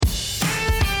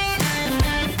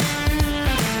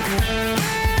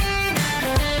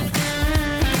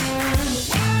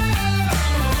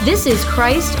This is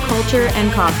Christ, Culture,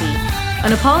 and Coffee,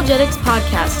 an apologetics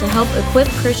podcast to help equip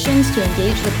Christians to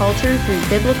engage the culture through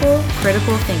biblical,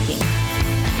 critical thinking.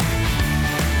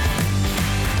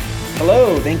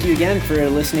 Hello, thank you again for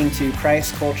listening to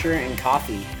Christ, Culture, and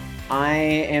Coffee. I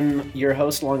am your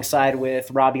host alongside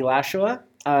with Robbie Lashua.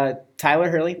 Tyler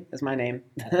Hurley is my name.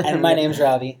 And my name's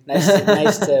Robbie. Nice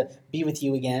to be with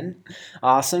you again.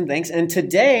 Awesome, thanks. And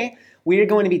today we are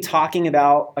going to be talking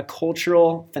about a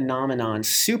cultural phenomenon,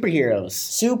 superheroes.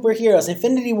 Superheroes.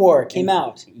 Infinity War came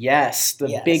out. Yes,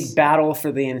 the big battle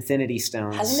for the Infinity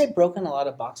Stones. Hasn't it broken a lot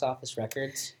of box office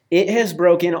records? It has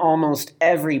broken almost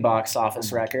every box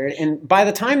office record. And by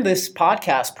the time this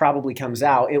podcast probably comes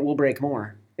out, it will break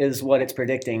more, is what it's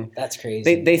predicting. That's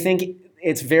crazy. They think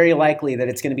it's very likely that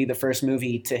it's going to be the first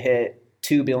movie to hit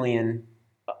 $2 billion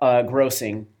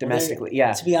grossing domestically.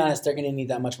 Yeah. To be honest, they're going to need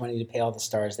that much money to pay all the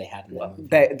stars they had in that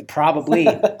movie. Probably.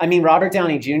 I mean, Robert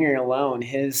Downey Jr. alone,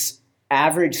 his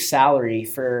average salary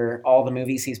for all the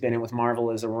movies he's been in with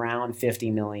Marvel is around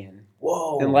 $50 million.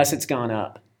 Whoa. Unless it's gone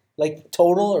up. Like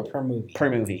total or per movie? Per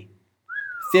movie.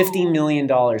 $50 million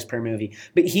per movie.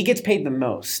 But he gets paid the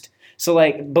most. So,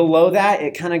 like, below that,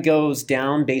 it kind of goes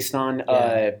down based on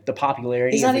the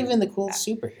popularity. He's not even the coolest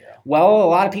superhero. Well, a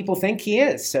lot of people think he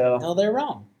is, so... No, they're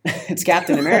wrong. It's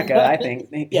Captain America, I think.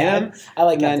 Yeah, I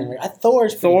like Captain America. Thor,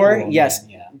 cool, yes.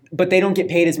 Yeah. But they don't get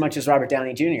paid as much as Robert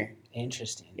Downey Jr.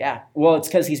 Interesting. Yeah. Well, it's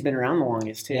because he's been around the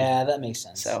longest, too. Yeah, that makes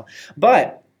sense.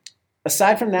 But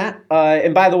aside from that,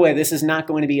 and by the way, this is not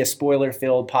going to be a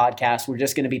spoiler-filled podcast. We're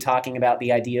just going to be talking about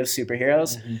the idea of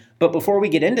superheroes. Mm-hmm. But before we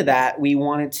get into that, we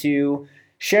wanted to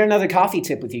share another coffee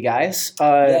tip with you guys.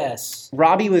 Yes.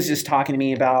 Robbie was just talking to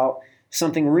me about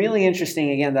something really interesting,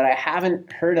 again, that I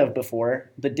haven't heard of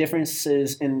before, the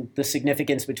differences in the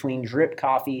significance between drip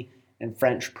coffee and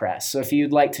French press. So if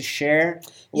you'd like to share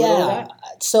a little of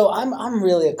that. So I'm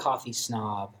really a coffee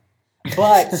snob,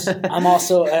 but I'm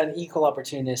also an equal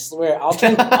opportunist where I'll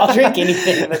drink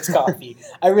anything that's coffee.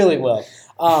 I really will.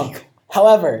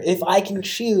 However, if I can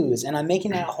choose and I'm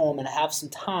making it at home and I have some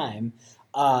time,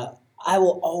 I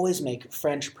will always make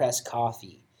French press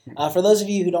coffee. For those of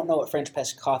you who don't know what French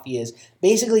press coffee is,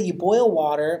 basically you boil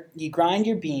water, you grind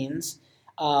your beans,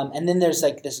 and then there's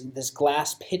like this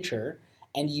glass pitcher,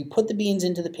 and you put the beans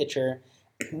into the pitcher.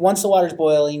 Once the water's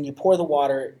boiling, you pour the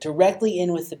water directly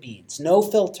in with the beans, no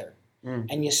filter,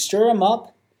 and you stir them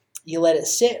up. You let it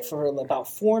sit for about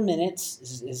 4 minutes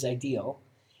is ideal,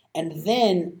 and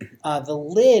then the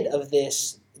lid of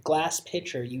this glass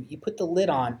pitcher, you put the lid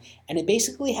on, and it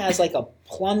basically has like a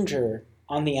plunger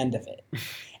on the end of it.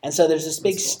 And so there's this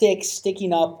big stick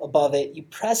sticking up above it. You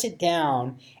press it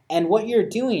down, and what you're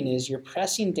doing is you're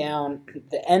pressing down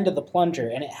the end of the plunger,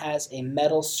 and it has a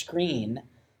metal screen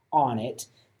on it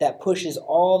that pushes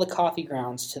all the coffee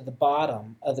grounds to the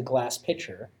bottom of the glass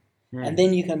pitcher, and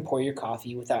then you can pour your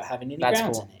coffee without having any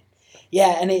grounds in it.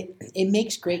 Yeah, and it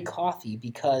makes great coffee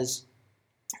because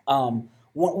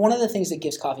one of the things that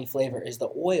gives coffee flavor is the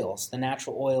oils, the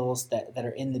natural oils that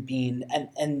are in the bean,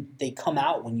 and they come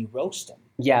out when you roast them.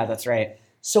 Yeah, that's right.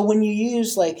 So when you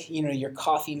use your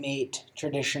Coffee Mate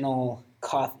traditional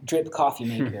drip coffee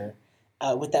maker,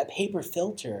 with that paper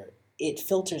filter, it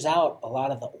filters out a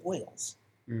lot of the oils.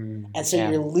 And so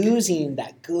you're losing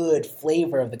that good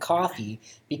flavor of the coffee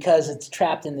because it's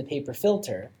trapped in the paper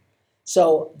filter.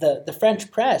 So the French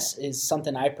press is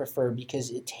something I prefer because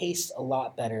it tastes a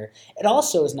lot better. It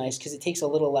also is nice because it takes a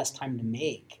little less time to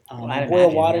make. You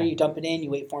boil water, you dump it in, you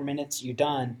wait 4 minutes, you're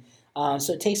done.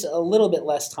 So it takes a little bit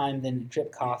less time than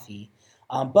drip coffee.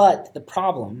 But the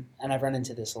problem, and I've run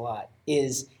into this a lot,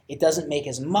 is it doesn't make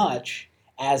as much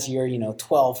as your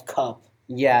 12-cup.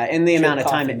 Yeah, in the amount of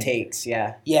time it takes,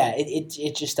 yeah. Yeah,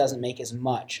 it just doesn't make as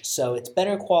much. So it's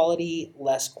better quality,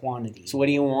 less quantity. So what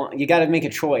do you want? You got to make a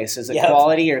choice. Is it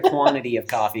quality or quantity of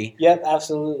coffee? Yep,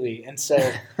 absolutely. And so,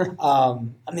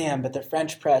 but the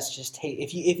French press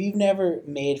if you've never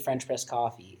made French press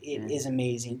coffee, it is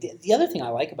amazing. The other thing I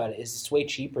like about it is it's way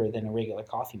cheaper than a regular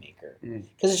coffee maker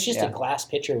because it's just a glass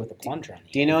pitcher with a plunger on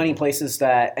it. Do you know any places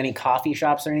any coffee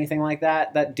shops or anything like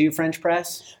that do French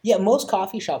press? Yeah, most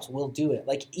coffee shops will do it.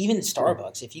 Like even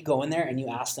Starbucks, if you go in there and you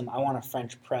ask them, I want a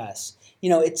French press,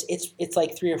 it's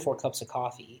like 3 or 4 cups of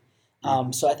coffee.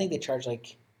 So I think they charge the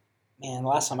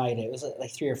last time I ate it was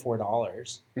like $3 or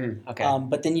 $4. Okay.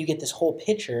 But then you get this whole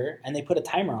pitcher and they put a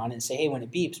timer on it and say, hey, when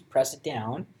it beeps, press it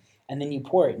down. And then you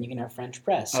pour it and you can have French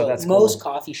press. So most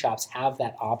coffee shops have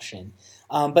that option.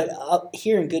 But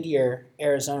here in Goodyear,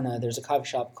 Arizona, there's a coffee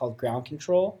shop called Ground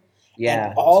Control. Yeah,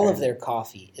 and all of their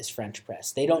coffee is French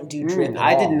press. They don't do drip at all.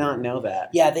 I did not know that.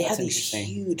 Yeah, they have these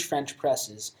huge French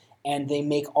presses. and they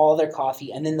make all their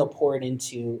coffee, and then they'll pour it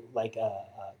into like a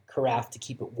carafe to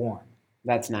keep it warm.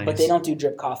 That's nice. But they don't do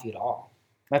drip coffee at all.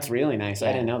 That's really nice. Yeah.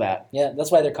 I didn't know that. Yeah,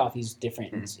 that's why their coffee's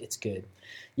different. It's good.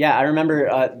 Yeah, I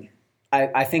remember.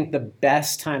 I think the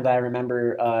best time that I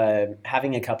remember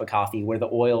having a cup of coffee where the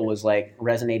oil was like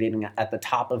resonating at the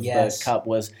top of the cup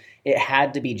was it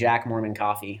had to be Jack Mormon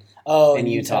coffee. Oh, in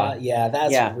Utah. Yeah,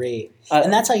 that's great.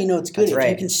 And that's how you know it's good. If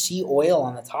you can see oil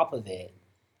on the top of it.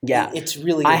 Yeah. It's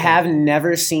really good. I have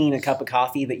never seen a cup of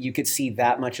coffee that you could see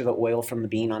that much of the oil from the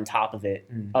bean on top of it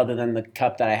other than the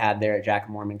cup that I had there at Jack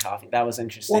Mormon Coffee. That was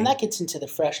interesting. Well, and that gets into the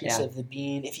freshness of the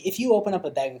bean. If you open up a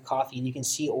bag of coffee and you can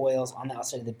see oils on the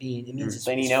outside of the bean, it means it's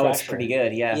then you know it's pretty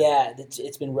good, yeah. Yeah,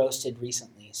 it's been roasted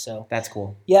recently. So that's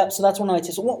cool. Yeah, so that's one of my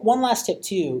tips. One last tip,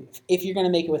 too, if you're going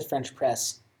to make it with French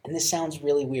press, and this sounds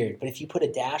really weird, but if you put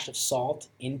a dash of salt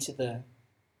into the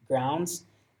grounds,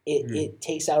 it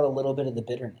takes out a little bit of the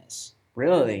bitterness.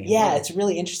 Really? Yeah, it's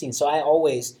really interesting. So I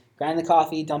always grind the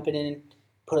coffee, dump it in,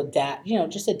 put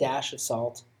just a dash of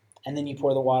salt, and then you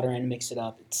pour the water in, mix it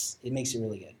up. It makes it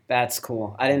really good. That's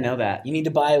cool. I didn't know that. You need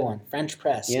to buy one. French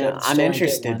press. Yeah, I'm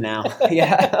interested now.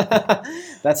 Yeah,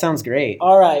 that sounds great.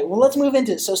 All right, well, let's move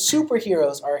into it. So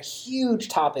superheroes are a huge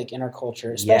topic in our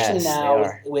culture, especially now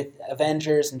with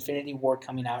Avengers, Infinity War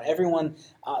coming out. Everyone,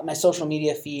 my social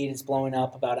media feed is blowing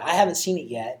up about it. I haven't seen it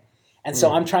yet. And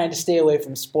so I'm trying to stay away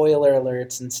from spoiler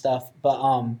alerts and stuff. But,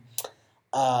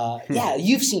 yeah,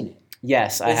 you've seen it.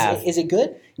 Yes, I have. Is it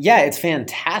good? Yeah, it's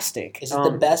fantastic. Is it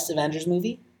the best Avengers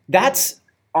movie? That's,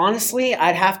 honestly,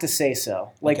 I'd have to say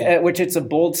so. Which it's a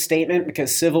bold statement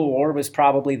because Civil War was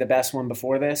probably the best one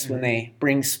before this when they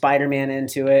bring Spider-Man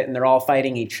into it and they're all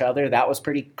fighting each other. That was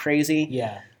pretty crazy.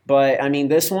 Yeah. But, I mean,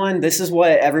 this is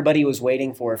what everybody was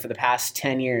waiting for the past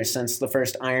 10 years since the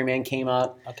first Iron Man came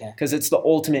up. Okay. Because it's the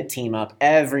ultimate team up.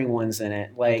 Everyone's in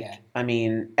it. I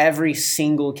mean, every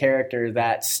single character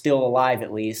that's still alive,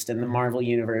 at least, in the Marvel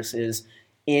Universe is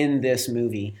in this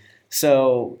movie.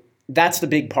 So that's the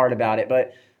big part about it.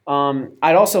 But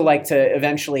I'd also like to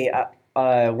eventually,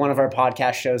 one of our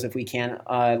podcast shows, if we can,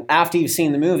 after you've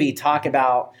seen the movie, talk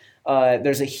about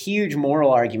there's a huge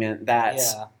moral argument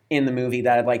that's in the movie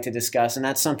that I'd like to discuss, and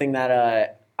that's something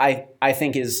that I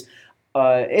think is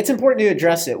it's important to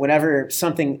address it whenever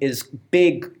something is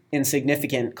big and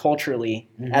significant culturally,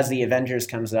 as the Avengers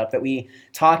comes up, that we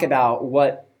talk about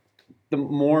what the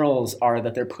morals are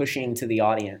that they're pushing to the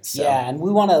audience. So, yeah, and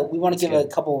we want to give a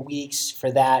couple of weeks for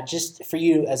that, just for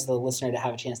you as the listener to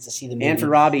have a chance to see the movie. And for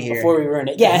Robbie here. Before we ruin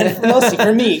it. Yeah, and mostly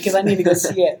for me, because I need to go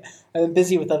see it. I'm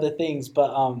busy with other things,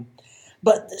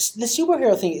 But the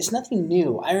superhero thing is nothing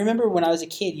new. I remember when I was a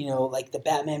kid, like the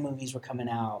Batman movies were coming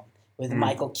out with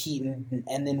Michael Keaton,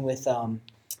 and then with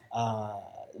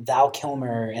Val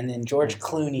Kilmer, and then George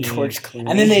Clooney.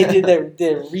 And then they did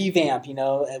the revamp,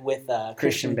 with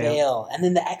Christian Bale. And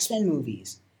then the X-Men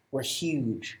movies were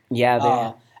huge.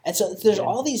 Yeah, and so there's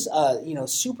all these,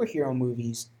 superhero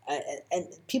movies, and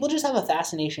people just have a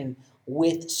fascination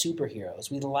with superheroes.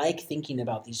 We like thinking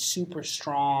about these super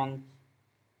strong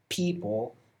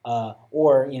people,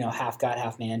 or half god,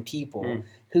 half man people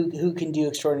who can do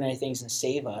extraordinary things and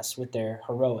save us with their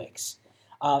heroics.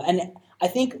 And I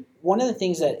think one of the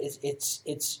things that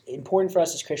it's important for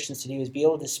us as Christians to do is be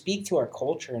able to speak to our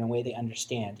culture in a way they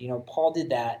understand. Paul did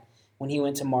that when he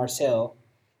went to Mars Hill,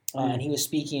 and he was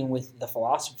speaking with the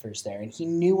philosophers there, and he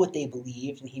knew what they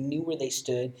believed and he knew where they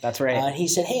stood. That's right. And he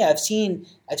said, "Hey, I've seen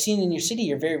in your city,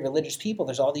 you're very religious people.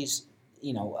 There's all these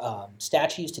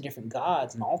statues to different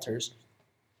gods and altars.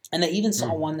 And I even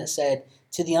saw one that said,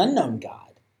 to the unknown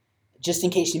God, just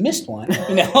in case you missed one,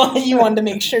 you wanted to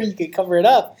make sure you could cover it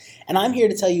up. And I'm here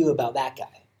to tell you about that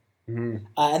guy."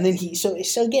 And then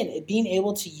so again, being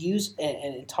able to use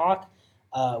and talk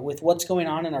with what's going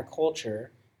on in our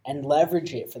culture and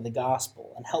leverage it for the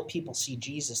gospel and help people see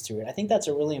Jesus through it. I think that's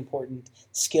a really important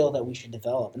skill that we should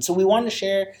develop. And so we wanted to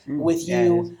share with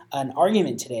you an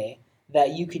argument today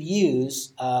that you could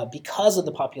use because of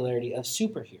the popularity of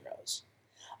superheroes.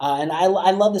 And I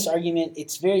love this argument.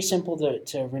 It's very simple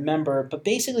to remember, but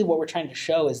basically what we're trying to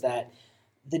show is that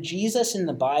the Jesus in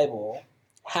the Bible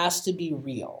has to be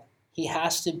real. He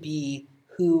has to be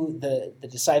who the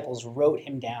disciples wrote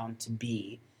him down to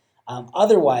be.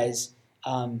 Otherwise,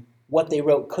 what they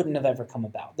wrote couldn't have ever come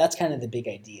about. That's kind of the big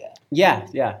idea.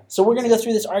 Yeah. So we're going to go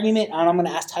through this argument, and I'm going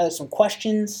to ask Tyler some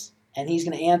questions, and he's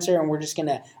going to answer, and we're just going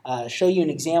to show you an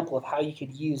example of how you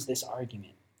could use this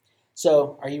argument.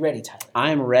 So, are you ready, Tyler?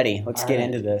 I'm ready. Let's get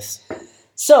into this.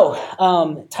 So,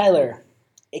 Tyler,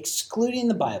 excluding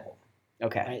the Bible.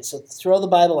 Okay. All right, so throw the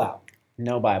Bible out.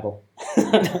 No Bible.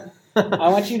 I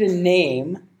want you to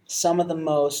name some of the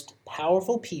most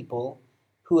powerful people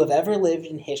who have ever lived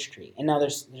in history. And now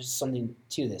there's something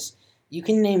to this. You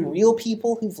can name real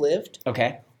people who've lived,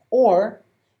 Okay. or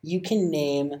you can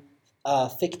name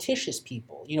fictitious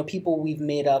people. People we've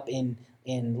made up in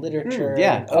literature,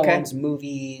 poems,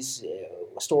 movies,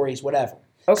 stories, whatever.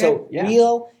 Okay. So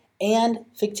real and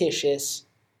fictitious,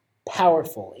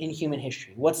 powerful in human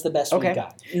history. What's the best we've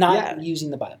got? Not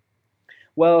using the Bible.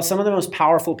 Well, some of the most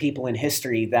powerful people in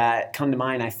history that come to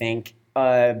mind, I think,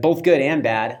 both good and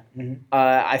bad. Mm-hmm.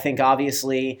 I think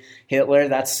obviously Hitler,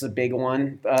 that's the big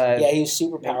one. He was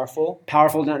super powerful.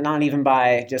 Powerful, not even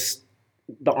by just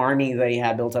the army that he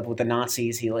had built up with the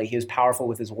Nazis. He was powerful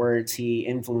with his words. He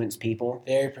influenced people.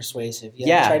 Very persuasive. He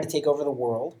tried to take over the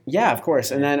world. Yeah, of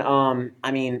course. And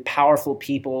then, powerful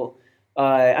people.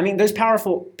 There's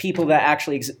powerful people that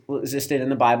actually existed in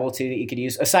the Bible too that you could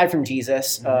use aside from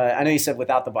Jesus. Mm-hmm. I know you said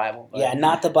without the Bible. Yeah,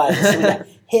 not the Bible. So we got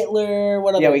Hitler.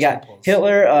 What other examples? Got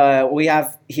Hitler. We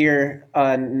have here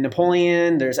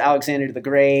Napoleon. There's Alexander the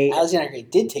Great. Alexander the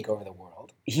Great did take over the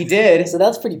world. He did. So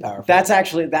that's pretty powerful. That's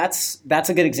actually that's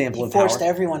a good example of power. He forced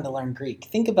everyone to learn Greek.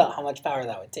 Think about how much power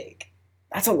that would take.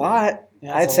 That's a lot.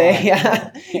 Yeah, I'd say,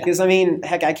 yeah. Because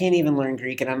heck, I can't even learn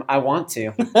Greek, and I want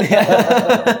to.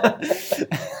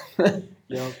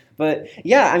 Yep. But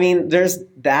yeah, there's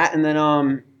that, and then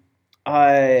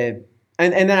and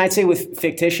then I'd say with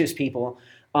fictitious people,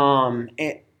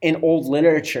 in old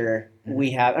literature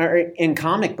we have, or in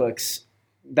comic books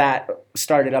that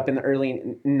started up in the early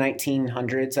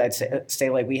 1900s. I'd say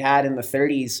like we had in the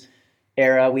 30s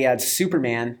era, we had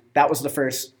Superman. That was the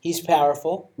first. He's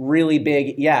powerful. Really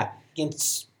big, yeah. He can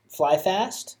fly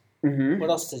fast. Mm-hmm. What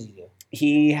else does he do?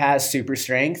 He has super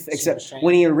strength. Except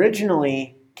when he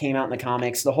originally came out in the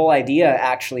comics, the whole idea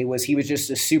actually was he was just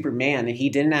a Superman, and he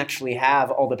didn't actually have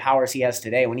all the powers he has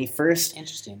today. When he first,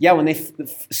 interesting, yeah, when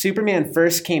Superman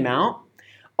first came out,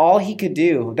 all he could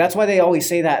do. That's why they always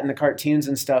say that in the cartoons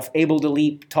and stuff. Able to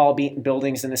leap tall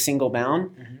buildings in a single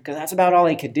bound, because that's about all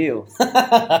he could do.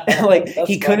 Like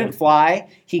he couldn't fly.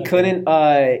 He couldn't.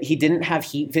 He didn't have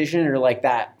heat vision or like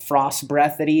that frost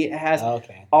breath that he has.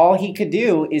 Okay. All he could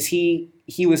do is he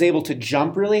was able to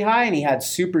jump really high, and he had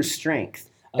super strength.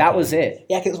 That was it.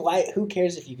 Yeah, because who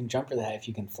cares if you can jump really high if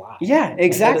you can fly? Yeah,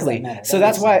 exactly. Like, that so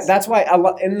that's why a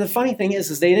lot. And the funny thing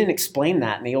is they didn't explain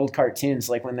that in the old cartoons.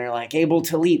 Like when they're like able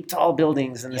to leap tall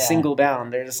buildings in a single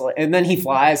bound, they're just like, and then he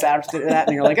flies after that,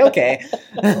 and you're like, okay.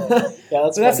 Yeah,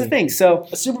 so that's the thing. So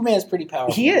Superman is pretty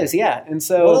powerful. He is, yeah. And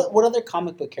so what other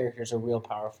comic book characters are real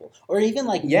powerful, or even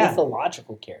like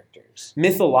mythological characters?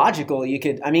 Mythological, you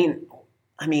could.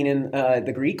 In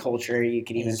the Greek culture, you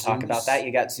could even talk about that.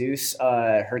 You got Zeus,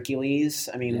 Hercules.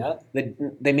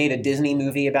 They made a Disney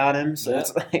movie about him, so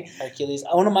it's like Hercules.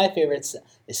 One of my favorites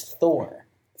is Thor.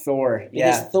 Thor,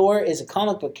 because Thor is a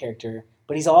comic book character,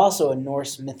 but he's also a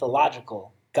Norse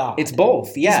mythological god. It's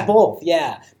both, yeah. He's both,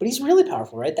 yeah. But he's really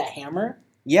powerful, right? That hammer.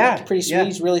 Yeah, it's pretty sweet. Yeah.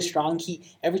 He's really strong.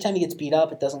 Every time he gets beat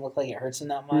up, it doesn't look like it hurts him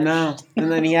that much. No,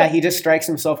 and then he just strikes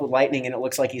himself with lightning, and it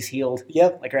looks like he's healed.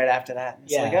 Yep, like right after that.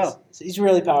 It's so he's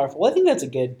really powerful. Well, I think that's a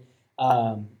good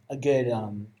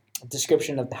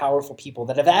description of powerful people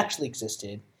that have actually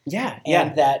existed. Yeah,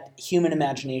 and that human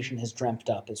imagination has dreamt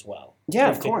up as well.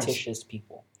 Yeah, of course. Fictitious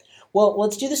people. Well,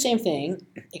 let's do the same thing,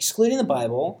 excluding the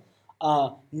Bible.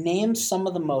 Name some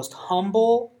of the most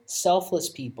humble, selfless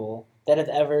people that have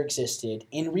ever existed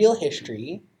in real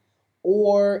history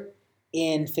or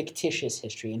in fictitious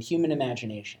history, in human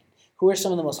imagination. Who are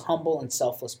some of the most humble and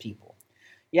selfless people?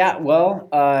 Yeah, well,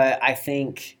 I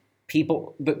think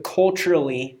but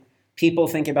culturally, people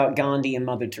think about Gandhi and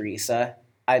Mother Teresa,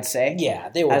 I'd say. Yeah,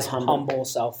 they were humble,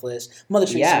 selfless. Mother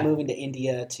Teresa moving to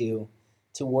India to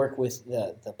work with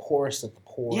the poorest of the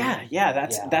poor. Yeah,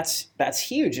 that's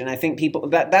huge, and I think people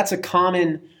that's a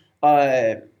common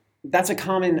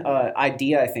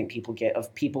idea I think people get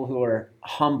of people who are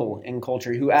humble in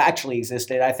culture who actually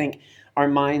existed. I think our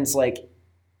minds like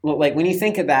when you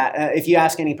think of that, if you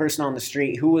ask any person on the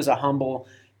street who was a humble,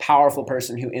 powerful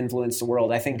person who influenced the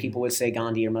world, I think people would say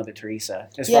Gandhi or Mother Teresa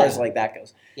as far as like that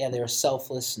goes. Yeah, they were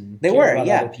selfless and they were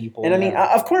other people. And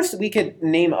of course we could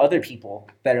name other people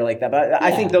that are like that, but I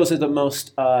think those are the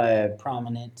most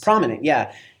prominent.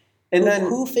 Yeah. And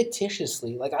who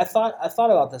fictitiously, like I thought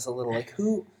about this a little, like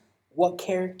what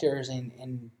characters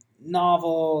in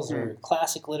novels or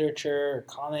classic literature or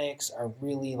comics are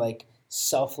really like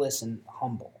selfless and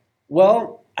humble?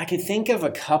 Well, I could think of a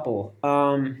couple.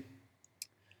 One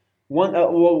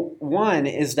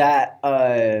is that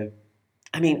there's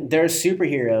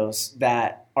superheroes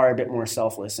that are a bit more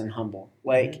selfless and humble.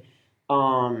 Like,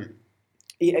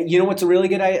 you know what's a really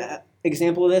good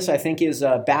example of this, I think, is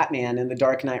Batman in The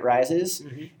Dark Knight Rises.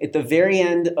 Mm-hmm. At the very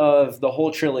end of the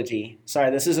whole trilogy,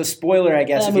 sorry, this is a spoiler, I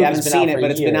guess, if you haven't seen it,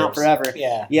 but it's been out forever.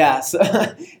 Yeah. So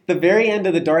the very end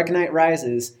of The Dark Knight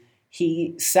Rises,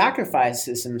 he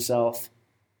sacrifices himself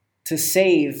to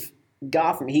save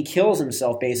Gotham. He kills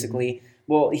himself, basically. Mm-hmm.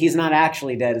 Well, he's not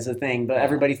actually dead is a thing, but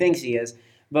everybody thinks he is.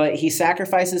 But he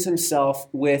sacrifices himself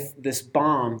with this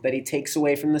bomb that he takes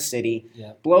away from the city,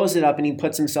 blows it up, and he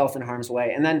puts himself in harm's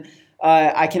way. And then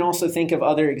I can also think of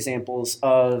other examples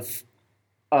of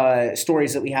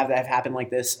stories that we have that have happened like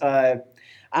this. I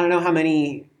don't know how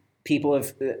many people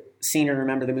have seen or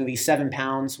remember the movie 7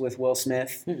 Pounds with Will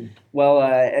Smith. Mm-hmm.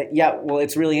 Well,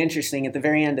 it's really interesting. At the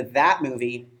very end of that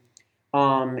movie,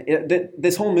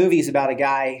 this whole movie is about a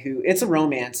guy who, it's a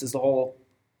romance, is the whole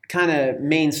kind of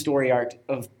main story arc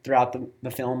of throughout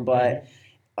the film. But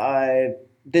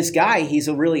this guy, he's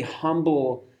a really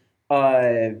humble,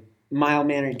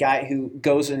 mild-mannered guy who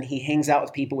goes and he hangs out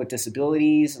with people with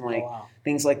disabilities and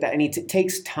things like that. And he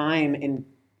takes time in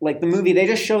the movie. They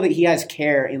just show that he has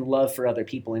care and love for other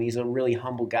people, and he's a really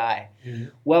humble guy. Mm-hmm.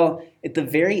 Well, at the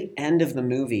very end of the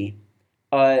movie,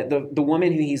 the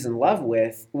woman who he's in love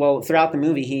with, well, throughout the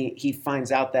movie, he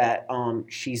finds out that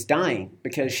she's dying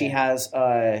because she has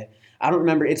I don't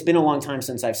remember. It's been a long time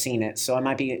since I've seen it, so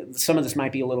some of this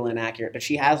might be a little inaccurate. But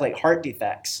she has heart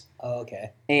defects. Oh,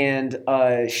 okay. And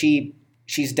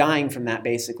she's dying from that,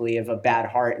 basically, of a bad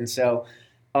heart. And so,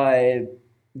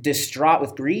 distraught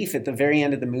with grief, at the very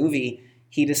end of the movie,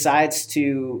 he decides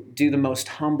to do the most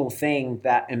humble thing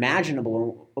that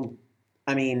imaginable.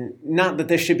 I mean, not that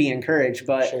this should be encouraged,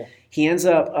 but he ends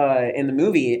up in the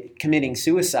movie committing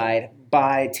suicide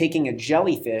by taking a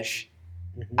jellyfish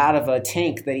out of a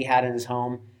tank that he had in his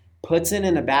home, puts it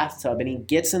in a bathtub, and he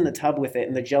gets in the tub with it,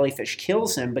 and the jellyfish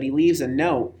kills him, but he leaves a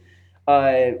note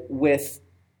with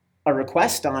a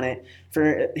request on it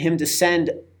for him to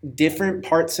send different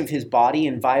parts of his body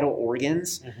and vital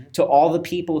organs to all the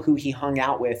people who he hung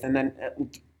out with, and then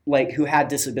who had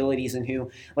disabilities, and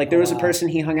who there was a person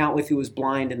he hung out with who was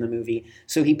blind in the movie,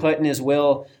 so he put in his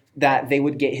will that they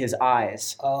would get his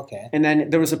eyes. Oh, okay. And then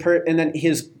there was and then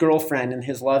his girlfriend and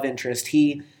his love interest,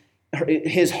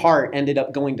 his heart ended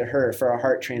up going to her for a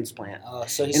heart transplant. Oh,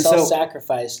 so he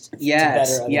self-sacrificed to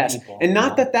better other people. And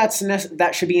not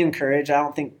that should be encouraged. I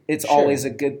don't think it's always a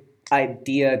good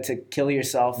idea to kill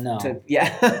yourself. No.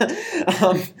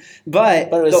 But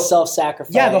it was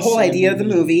self-sacrifice. Yeah, the whole idea of the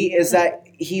movie is that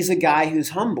he's a guy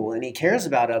who's humble and he cares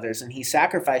about others, and he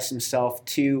sacrificed himself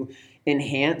to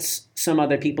enhance some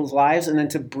other people's lives and then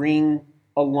to bring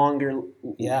a longer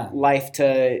life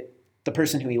to the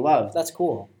person who he loved. That's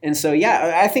cool. And so,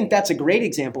 I think that's a great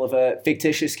example of a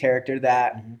fictitious character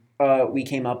that we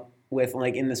came up with,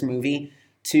 in this movie,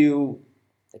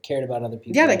 that cared about other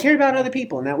people. Yeah, that cared about other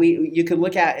people, and that you could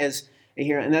look at as a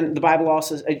hero. And then the Bible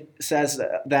also says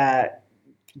that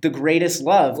the greatest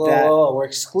love. Whoa, we're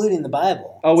excluding the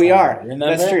Bible. Oh, we are. Remember?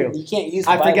 That's true. You can't use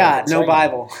the Bible. I forgot. No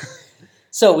Bible.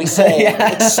 So we say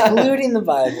excluding the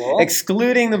Bible.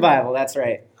 Excluding the Bible. That's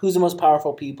right. Who's the most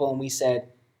powerful people? And we said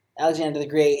Alexander the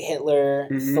Great, Hitler,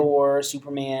 Thor,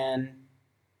 Superman.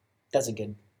 That's a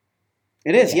good.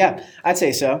 It is, yeah. I'd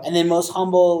say so. And then most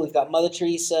humble, we've got Mother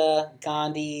Teresa,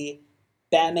 Gandhi,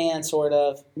 Batman, sort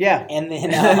of. Yeah. And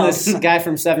then this guy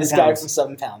from 7 Pounds. This guy from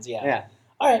 7 Pounds, yeah. Yeah.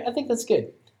 All right, I think that's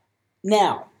good.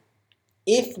 Now,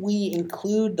 if we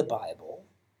include the Bible,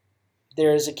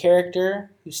 there is a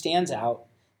character who stands out,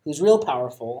 who's real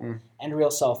powerful and real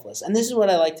selfless. And this is what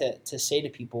I like to say to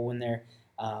people when they're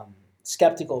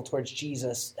skeptical towards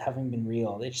Jesus having been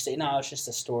real. They just say, no, it's just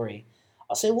a story.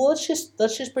 I'll say, well, let's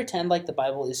just pretend like the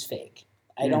Bible is fake.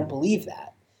 I don't believe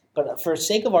that. But for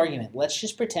sake of argument, let's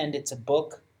just pretend it's a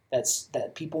book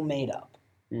that people made up.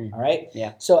 All right?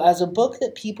 Yeah. So as a book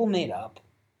that people made up,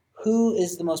 who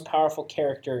is the most powerful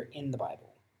character in the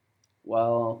Bible?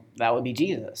 Well, that would be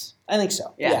Jesus. I think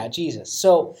so. Yeah, Jesus.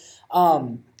 So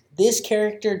this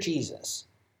character, Jesus,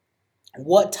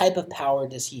 what type of power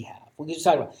does he have? We can just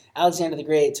talk about Alexander the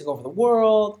Great took over the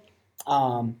world.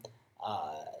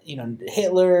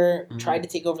 Hitler tried to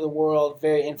take over the world,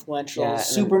 very influential. Yeah,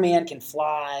 Superman can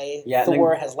fly. Yeah,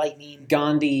 Thor has lightning.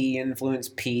 Gandhi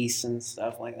influenced peace and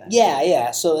stuff like that.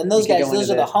 Yeah. So, and those guys,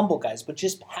 those are the humble guys. But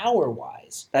just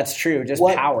power-wise. That's true,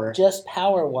 power. Just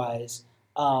power-wise,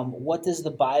 what does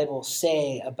the Bible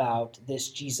say about this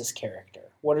Jesus character?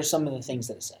 What are some of the things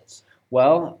that it says?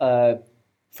 Well,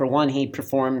 for one, he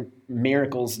performed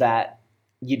miracles that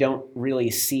you don't really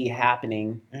see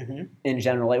happening in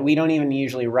general. We don't even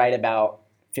usually write about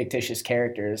fictitious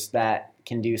characters that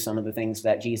can do some of the things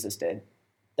that Jesus did.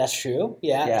 That's true.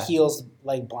 Yeah. Heals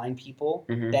blind people.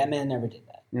 Batman never did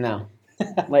that. No.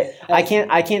 Like I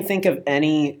can't think of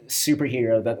any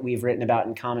superhero that we've written about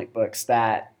in comic books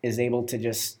that is able to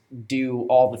just do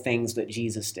all the things that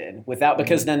Jesus did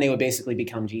because then they would basically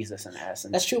become Jesus in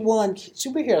essence. That's true. Well, and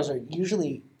superheroes are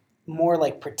usually more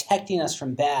like protecting us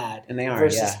from bad, and they are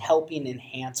versus helping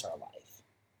enhance our life.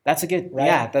 That's a good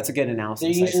that's a good analysis.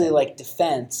 They're usually like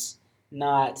defense,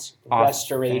 not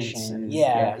restoration.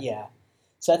 Yeah.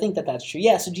 So I think that that's true.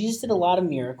 Yeah. So Jesus did a lot of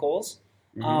miracles.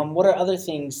 Mm-hmm. What are other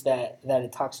things that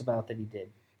it talks about that he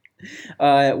did?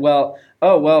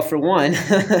 For one,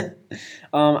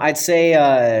 I'd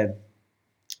say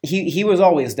he was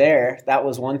always there. That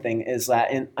was one thing. Is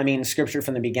that Scripture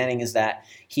from the beginning is that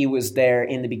he was there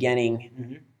in the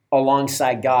beginning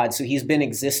alongside God. So he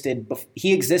existed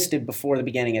before the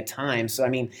beginning of time. So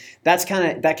that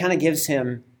kind of gives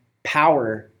him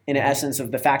power in essence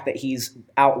of the fact that he's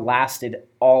outlasted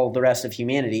all the rest of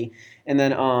humanity. And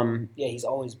then he's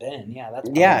always been. Yeah, that's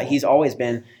powerful. Yeah, he's always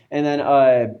been. And then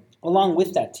along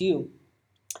with that too,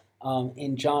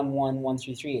 in John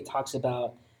 1:1-3, it talks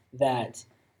about that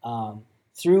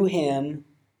through him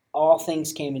all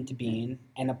things came into being,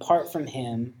 and apart from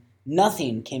him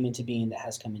nothing came into being that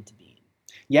has come into being.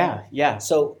 Yeah.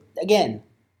 So again,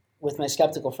 with my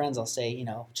skeptical friends, I'll say,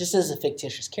 just as a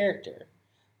fictitious character,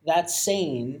 that's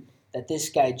saying that this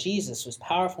guy Jesus was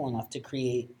powerful enough to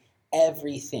create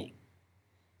everything.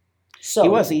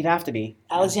 So he'd have to be.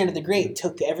 Alexander the Great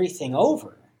took everything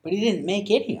over, but he didn't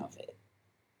make any of it.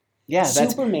 Yeah,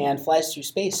 Superman flies through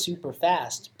space super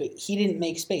fast, but he didn't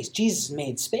make space. Jesus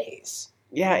made space.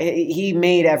 Yeah, he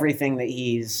made everything that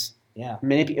he's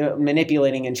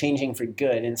manipulating and changing for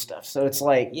good and stuff. So it's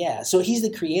like... Yeah, so he's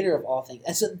the creator of all things.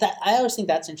 And so I always think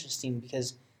that's interesting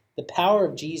because the power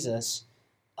of Jesus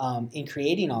in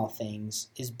creating all things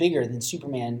is bigger than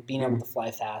Superman being able to fly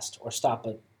fast or stop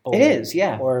a bullet. It is,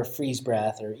 yeah. Or freeze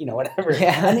breath or, whatever.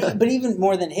 Yeah. But even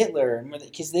more than Hitler,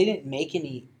 because they didn't make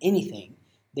anything.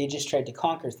 They just tried to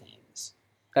conquer things.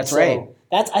 That's right.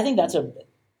 I think that's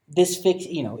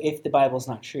if the Bible's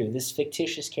not true, this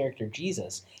fictitious character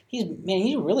Jesus, he's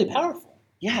really powerful.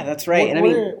 Yeah, that's right.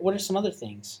 What are some other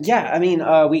things? Yeah,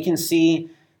 we can see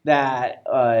that.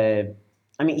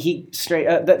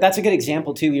 That's a good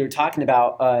example too. We were talking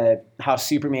about how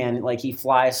Superman, he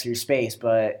flies through space,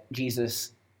 but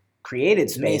Jesus created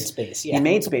space. Made space. Yeah. He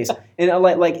made space, and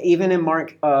even in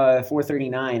Mark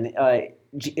 4:39.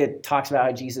 It talks about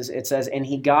how Jesus, it says, and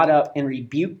he got up and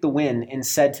rebuked the wind and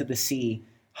said to the sea,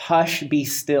 "Hush, be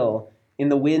still." And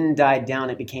the wind died down.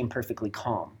 It became perfectly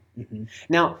calm. Mm-hmm.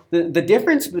 Now, the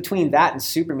difference between that and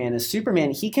Superman is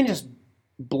Superman, he can just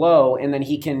blow and then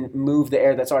he can move the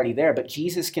air that's already there. But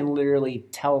Jesus can literally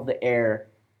tell the air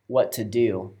what to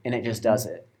do, and it just does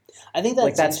it. I think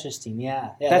that's interesting.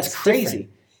 Yeah, that's crazy.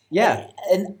 Different. Yeah.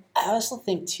 And I also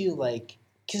think, too,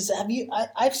 because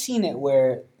I've seen it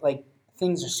where,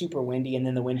 things are super windy and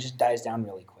then the wind just dies down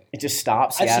really quick. It just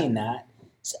stops. I've seen that.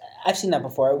 I've seen that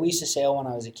before. We used to sail when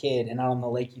I was a kid, and out on the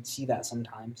lake you'd see that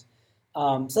sometimes.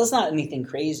 So that's not anything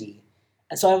crazy.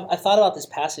 And so I thought about this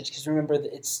passage because remember,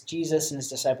 it's Jesus and his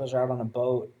disciples are out on a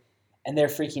boat, and they're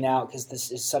freaking out because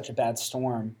this is such a bad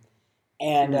storm.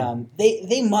 And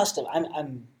they must have.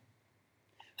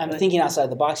 I'm thinking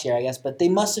outside the box here, I guess, but they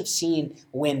must have seen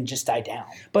wind just die down.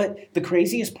 But the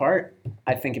craziest part,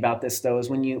 I think, about this, though,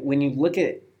 is when you look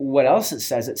at what else it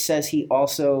says he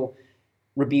also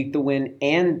rebuked the wind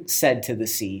and said to the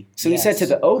sea. So he said to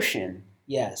the ocean.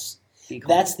 Yes.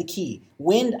 That's the key.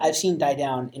 Wind, I've seen die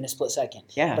down in a split second.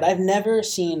 Yeah. But I've never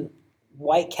seen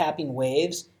white-capping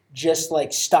waves just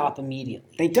stop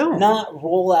immediately. They don't. Not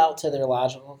roll out to their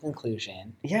logical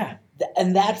conclusion. Yeah.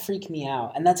 And that freaked me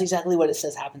out. And that's exactly what it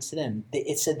says happens to them.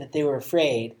 It said that they were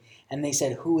afraid, and they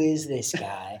said, "Who is this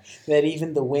guy that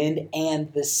even the wind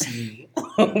and the sea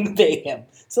obey him?"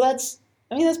 So that's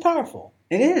powerful.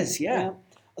 It is, yeah.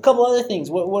 A couple other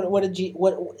things.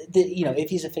 If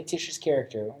he's a fictitious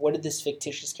character, what did this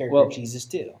fictitious character Jesus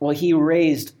do? Well, he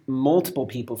raised multiple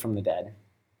people from the dead.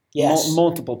 Yes,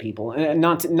 multiple people,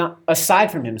 not aside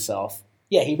from himself.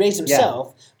 Yeah, he raised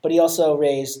himself, but he also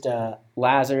raised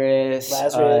Lazarus,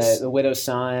 the widow's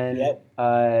son,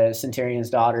 Centurion's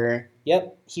daughter.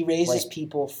 Yep, he raises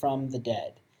people from the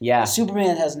dead. Yeah,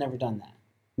 Superman has never done that.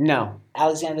 No,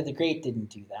 Alexander the Great didn't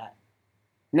do that.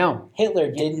 No,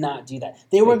 Hitler did not do that.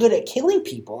 They were good at killing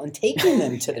people and taking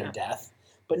them to their death,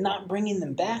 but not bringing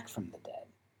them back from the dead.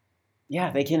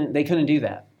 Yeah, they couldn't do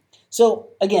that. So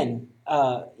again,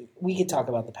 we could talk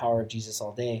about the power of Jesus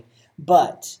all day,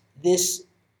 but this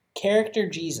character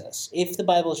Jesus, if the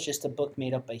Bible is just a book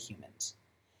made up by humans,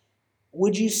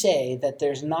 would you say that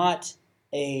there's not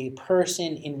a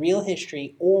person in real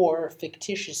history or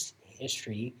fictitious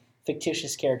history,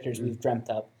 fictitious characters we've dreamt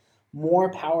up,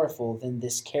 more powerful than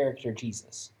this character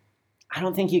Jesus? I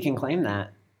don't think you can claim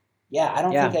that. Yeah, I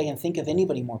don't think I can think of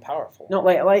anybody more powerful. No,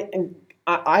 and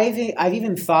I've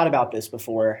even thought about this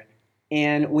before,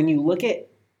 and when you look at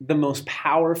the most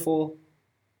powerful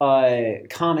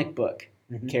comic book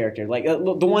character, like the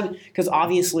one, because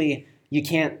obviously you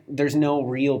can't. There's no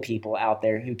real people out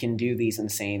there who can do these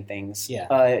insane things.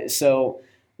 Yeah. So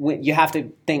you have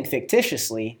to think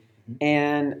fictitiously,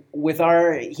 and with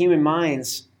our human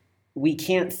minds, we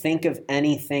can't think of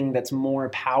anything that's more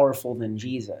powerful than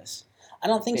Jesus. I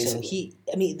don't think basically.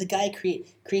 so. The guy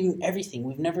creating everything.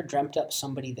 We've never dreamt up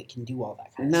somebody that can do all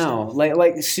that kind of stuff. No,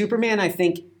 like Superman, I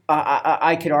think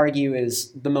I could argue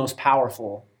is the most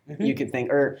powerful you could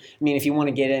think. Or I mean, if you want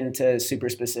to get into super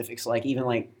specifics, like even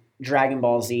like Dragon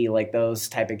Ball Z, like those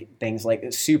type of things,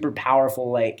 like super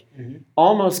powerful, like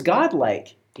almost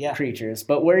godlike creatures.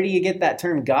 But where do you get that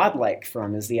term godlike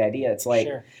from? Is the idea? It's like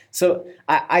so.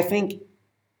 I think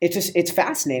it's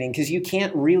fascinating because you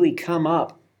can't really come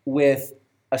up with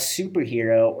a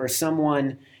superhero or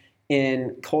someone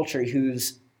in culture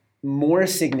who's more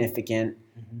significant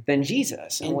than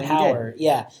Jesus in power.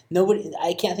 Yeah, nobody.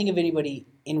 I can't think of anybody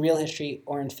in real history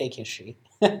or in fake history,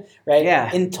 right?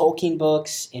 Yeah, in Tolkien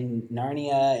books, in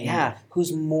Narnia,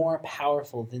 who's more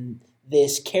powerful than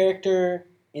this character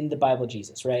in the Bible,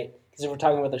 Jesus, right? Because if we're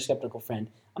talking about their skeptical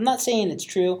friend, I'm not saying it's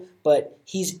true, but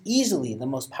he's easily the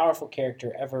most powerful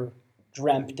character ever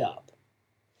dreamt up.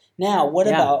 Now, what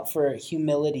about for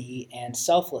humility and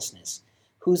selflessness?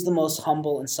 Who's the most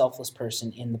humble and selfless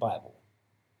person in the Bible?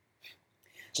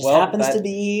 Just happens to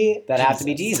be that Jesus. Have to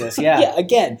be Jesus. Yeah. Yeah.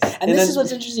 Again, and this is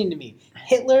what's interesting to me.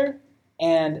 Hitler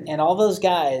and all those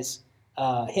guys,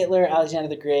 Hitler, Alexander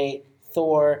the Great,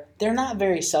 Thor. They're not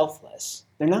very selfless.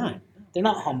 They're not. They're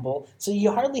not humble. So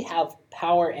you hardly have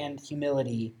power and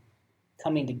humility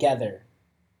coming together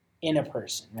in a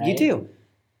person, right? You do.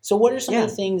 So what are some of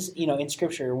the things, in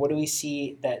Scripture, what do we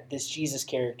see that this Jesus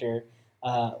character,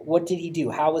 what did he do?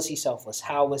 How was he selfless?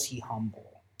 How was he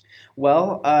humble?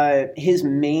 Well, his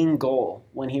main goal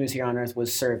when he was here on earth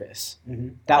was service.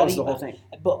 That was the whole thing.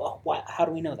 But how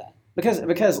do we know that? Because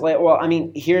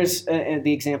here's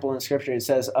the example in Scripture. It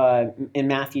says in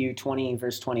Matthew 20,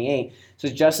 verse 28, it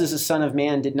says, just as the Son of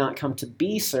Man did not come to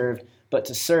be served, but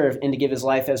to serve and to give his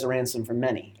life as a ransom for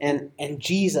many. And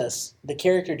Jesus, the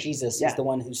character Jesus, is the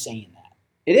one who's saying that.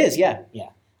 It is, yeah. Yeah.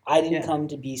 I didn't come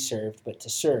to be served, but to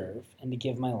serve and to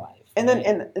give my life. And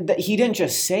then he didn't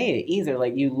just say it either.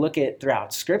 Like you look at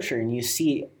throughout Scripture and you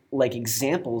see like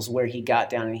examples where he got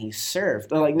down and he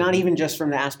served. Like not even just from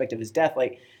the aspect of his death.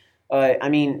 Like,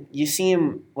 you see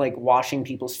him like washing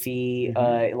people's feet,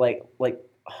 like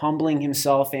humbling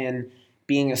himself and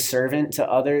being a servant to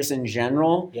others in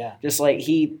general. Yeah. Just like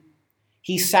he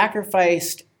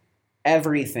sacrificed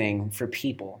everything for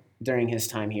people during his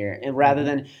time here. And rather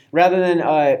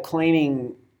than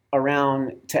claiming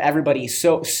around to everybody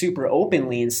so super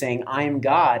openly and saying, I am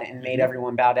God, and made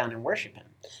everyone bow down and worship him.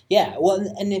 Yeah. Well,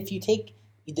 and if you take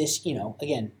this,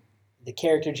 again, the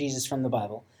character Jesus from the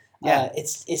Bible,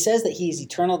 it says that he's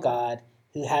eternal God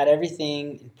who had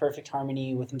everything in perfect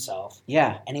harmony with himself.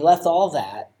 Yeah. And he left all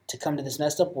that to come to this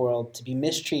messed up world, to be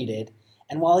mistreated.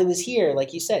 And while he was here,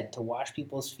 like you said, to wash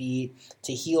people's feet,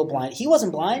 to heal blind. He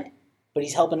wasn't blind, but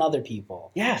he's helping other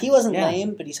people. Yeah. He wasn't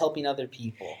lame, but he's helping other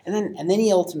people. And then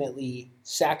he ultimately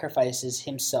sacrifices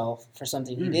himself for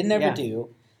something he didn't ever do.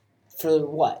 For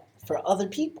what? For other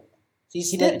people. So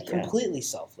he's completely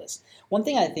selfless. One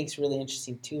thing I think is really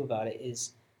interesting too about it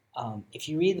is if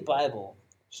you read the Bible,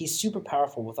 he's super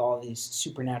powerful with all these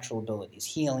supernatural abilities,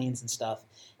 healings and stuff.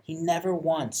 He never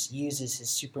once uses his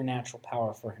supernatural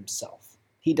power for himself.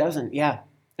 He doesn't, yeah.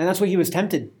 And that's what he was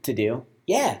tempted to do.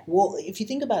 Yeah, well, if you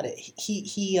think about it,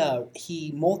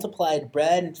 he multiplied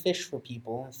bread and fish for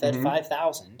people and fed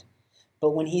 5,000.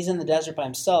 But when he's in the desert by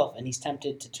himself and he's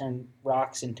tempted to turn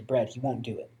rocks into bread, he won't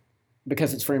do it.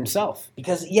 Because it's for himself.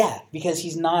 Because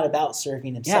he's not about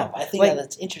serving himself. Yeah, I think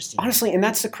that's interesting. Honestly, and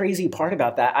that's the crazy part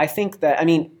about that. I think that,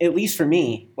 at least for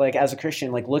me, like as a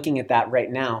Christian, like looking at that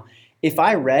right now, if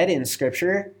I read in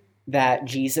Scripture that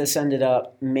Jesus ended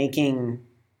up making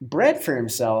bread for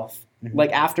himself,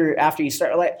 like after he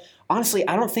started, like honestly,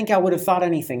 I don't think I would have thought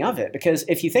anything of it. Because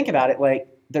if you think about it, like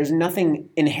there's nothing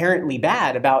inherently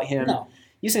bad about him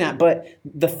using that. But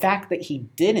the fact that he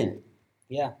didn't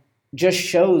just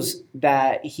shows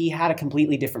that he had a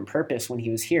completely different purpose when he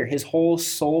was here. His whole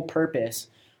sole purpose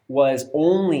was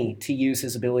only to use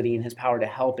his ability and his power to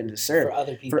help and to serve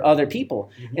for other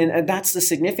people. And that's the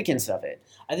significance of it.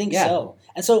 I think so.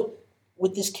 And so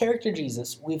with this character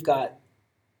Jesus, we've got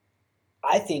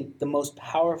I think, the most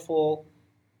powerful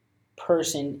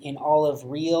person in all of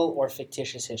real or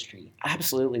fictitious history.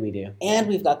 Absolutely, we do. And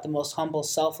we've got the most humble,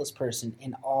 selfless person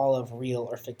in all of real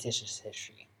or fictitious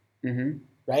history. Mm-hmm.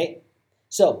 Right?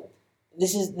 So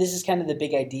this is kind of the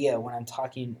big idea when I'm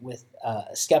talking with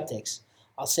skeptics.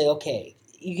 I'll say, okay,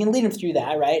 you can lead them through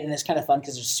that, right? And it's kind of fun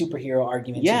because there's superhero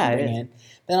arguments you can bring in.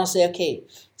 Then I'll say, okay,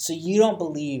 so you don't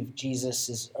believe Jesus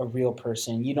is a real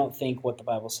person. You don't think what the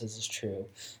Bible says is true.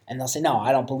 And they'll say, no,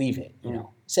 I don't believe it. You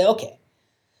know, say, okay.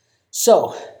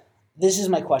 So this is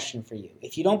my question for you.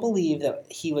 If you don't believe that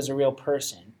he was a real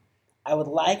person, I would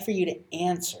like for you to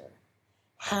answer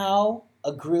how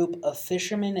a group of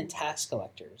fishermen and tax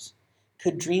collectors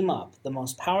could dream up the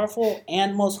most powerful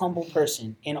and most humble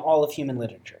person in all of human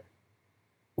literature.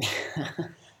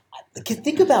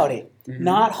 Think about it. Mm-hmm.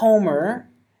 Not Homer,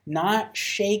 not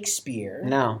Shakespeare.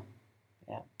 No.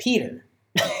 Yeah. Peter.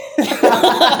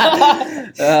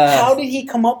 How did he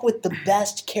come up with the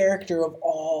best character of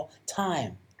all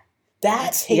time?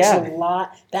 That takes a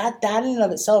lot. That in and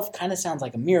of itself kind of sounds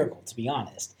like a miracle, to be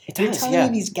honest. You're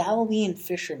telling me these Galilean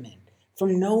fishermen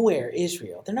from nowhere,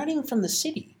 Israel, they're not even from the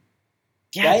city.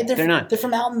 Yeah, right? They're not. They're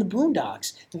from out in the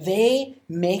boondocks. They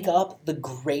make up the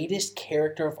greatest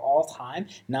character of all time,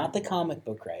 not the comic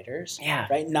book writers. Yeah.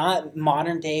 Right? Not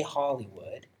modern day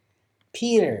Hollywood.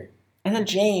 Peter. And then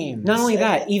James. Not only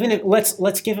that, even if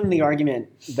let's give them the argument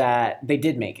that they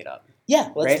did make it up. Yeah,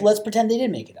 let's pretend they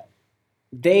did make it up.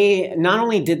 They not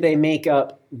only did they make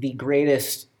up the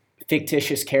greatest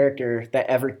fictitious character that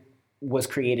ever was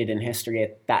created in history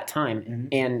at that time,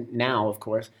 and now, of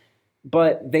course,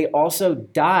 but they also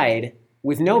died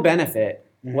with no benefit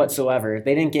whatsoever.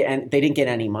 They didn't get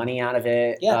any money out of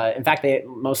it. Yeah. In fact,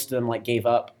 most of them gave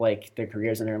up their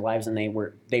careers and their lives, and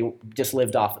they just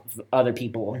lived off of other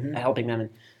people helping them.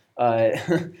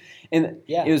 And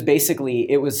it was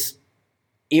basically it was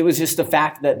just the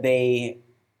fact that they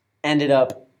ended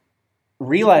up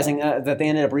realizing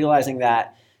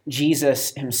that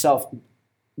Jesus himself,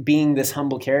 being this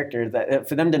humble character, that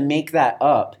for them to make that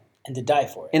up. And to die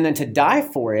for it. And then to die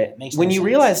for it, when you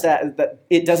realize that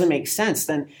it doesn't make sense,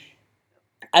 then...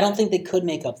 I don't think they could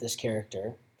make up this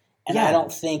character. And I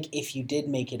don't think if you did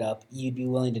make it up, you'd be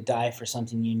willing to die for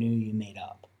something you knew you made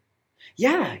up.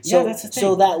 Yeah, that's the thing.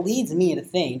 So that leads me to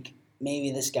think maybe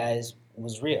this guy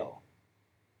was real.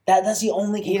 That's the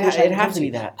only conclusion. It'd have to be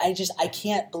that. I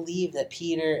can't believe that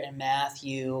Peter and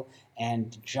Matthew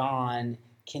and John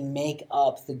can make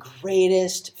up the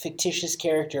greatest fictitious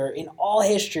character in all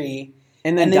history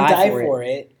and then die for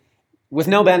it. With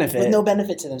no benefit. With no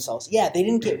benefit to themselves. Yeah, they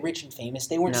didn't get rich and famous.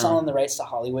 They weren't selling the rights to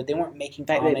Hollywood. They weren't making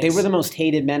comics. They were the most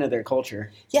hated men of their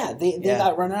culture. Yeah, they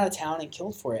got run out of town and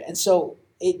killed for it. And so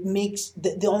it makes...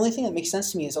 The only thing that makes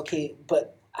sense to me is, okay,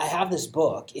 but I have this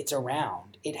book. It's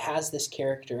around. It has this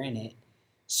character in it.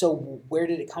 So where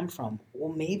did it come from?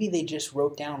 Well, maybe they just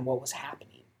wrote down what was happening.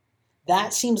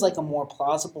 That seems like a more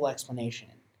plausible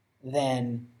explanation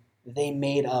than they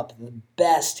made up the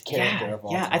best character of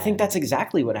all time. I think that's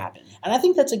exactly what happened. And I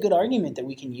think that's a good argument that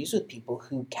we can use with people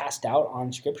who cast doubt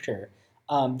on Scripture.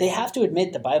 They have to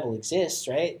admit the Bible exists,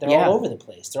 right? They're all over the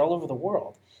place. They're all over the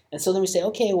world. And so then we say,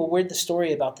 okay, well, where'd the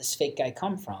story about this fake guy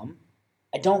come from?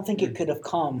 I don't think it could have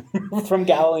come from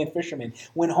Galilean fishermen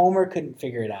when Homer couldn't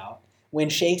figure it out. When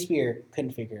Shakespeare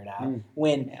couldn't figure it out,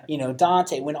 when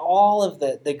Dante, when all of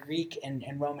the Greek and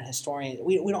Roman historians,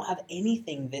 we don't have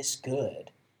anything this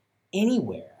good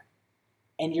anywhere.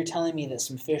 And you're telling me that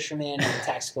some fisherman and a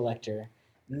tax collector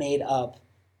made up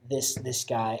this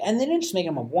guy. And they didn't just make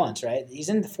him up once, right? He's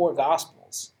in the 4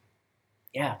 Gospels.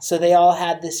 Yeah. So they all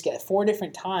had this guy. 4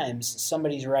 different times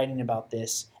somebody's writing about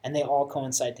this, and they all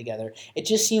coincide together. It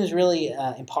just seems really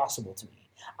impossible to me.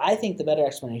 I think the better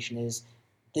explanation is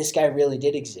this guy really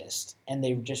did exist, and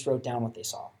they just wrote down what they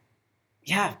saw.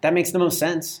 Yeah, that makes the most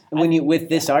sense with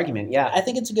this argument. Yeah, I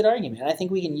think it's a good argument. I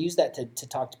think we can use that to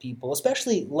talk to people,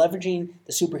 especially leveraging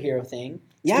the superhero thing.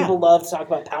 Yeah, people love to talk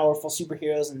about powerful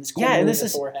superheroes and this cool movie that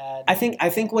Thor had. I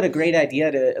think what a great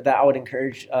idea that I would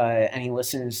encourage any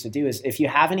listeners to do is if you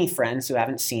have any friends who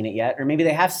haven't seen it yet, or maybe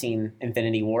they have seen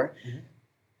Infinity War,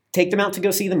 take them out to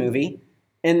go see the movie,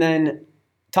 and then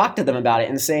talk to them about it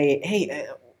and say, hey.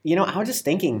 I was just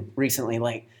thinking recently,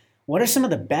 what are some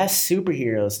of the best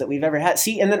superheroes that we've ever had?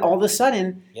 See, and then all of a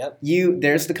sudden,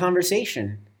 there's the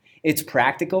conversation. It's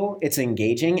practical, it's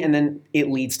engaging, and then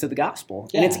it leads to the gospel.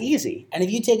 Yeah. And it's easy. And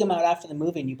if you take them out after the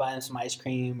movie and you buy them some ice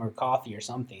cream or coffee or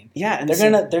something, and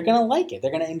they're gonna like it. They're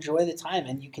gonna enjoy the time,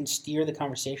 and you can steer the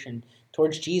conversation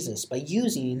towards Jesus by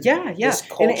using this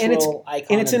cultural icon.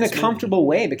 And it's in a comfortable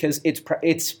way because it's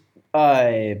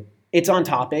it's on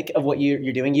topic of what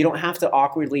you're doing. You don't have to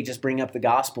awkwardly just bring up the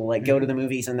gospel, like go to the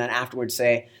movies and then afterwards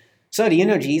say, "So, do you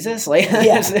know Jesus?" Like,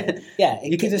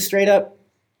 you can just straight up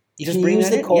bring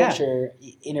the culture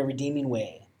in a redeeming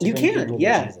way. You can, to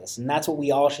Jesus, and that's what we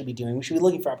all should be doing. We should be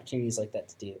looking for opportunities like that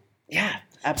to do. Yeah,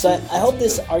 absolutely. So I hope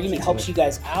this argument helps you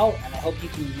guys out, and I hope you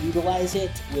can utilize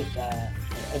it with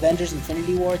Avengers: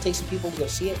 Infinity War. Take some people to go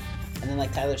see it, and then,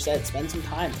 like Tyler said, spend some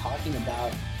time talking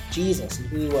about Jesus and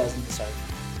who he was in this argument.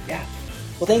 Yeah.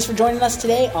 Well, thanks for joining us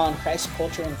today on Christ,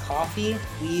 Culture, and Coffee.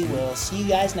 We will see you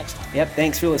guys next time. Yep,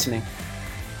 thanks for listening.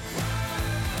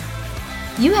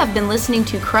 You have been listening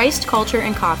to Christ, Culture,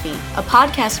 and Coffee, a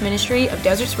podcast ministry of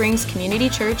Desert Springs Community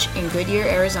Church in Goodyear,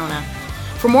 Arizona.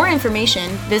 For more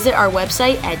information, visit our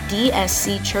website at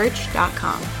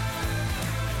dscchurch.com.